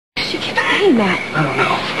She keeps saying that. I don't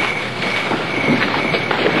know.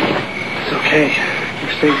 It's okay.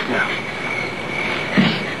 You're safe now.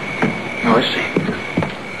 Oh, I see.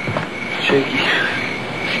 Shaky.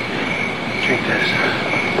 Drink this.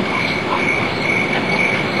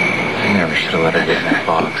 I never should have let her get in that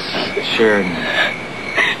box. Sheridan.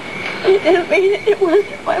 You didn't mean it. It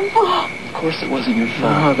wasn't my fault. Of course it wasn't your fault.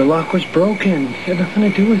 No, the lock was broken. It had nothing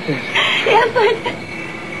to do with it. Yes, I did.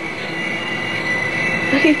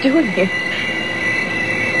 What are you doing here?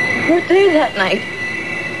 You weren't there that night.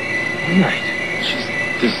 What night?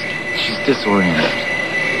 She's disoriented.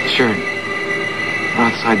 Sheridan, we're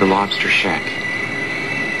outside the lobster shack.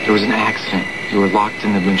 There was an accident. You were locked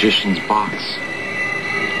in the magician's box.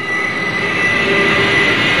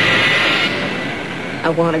 I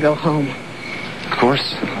want to go home. Of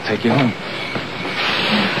course. I'll take you home.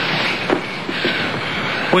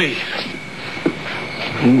 Wait.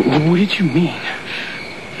 What did you mean?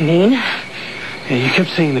 Mean? Yeah, you kept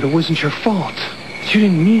saying that it wasn't your fault. That you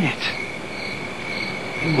didn't mean it.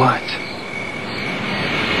 What?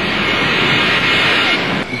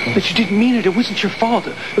 That you didn't mean it. It wasn't your fault.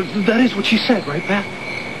 That is what she said, right, Pat?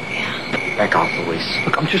 Yeah. Back off, Louise.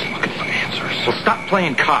 Look, I'm just looking for answers. So stop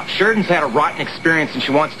playing cop. Sheridan's had a rotten experience and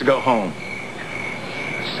she wants to go home.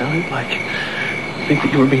 It sounded like you think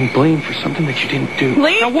that you were being blamed for something that you didn't do.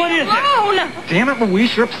 Leave Now, what me is alone! it? Damn it,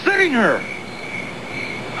 Louise, you're upsetting her.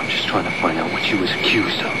 I'm just trying to find out what she was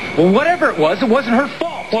accused of. Well, whatever it wasn't her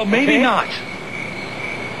fault. Well, maybe okay? not.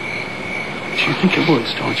 But you think it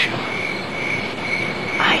was, don't you?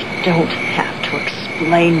 I don't have to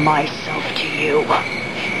explain myself to you.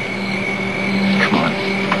 Come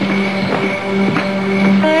on.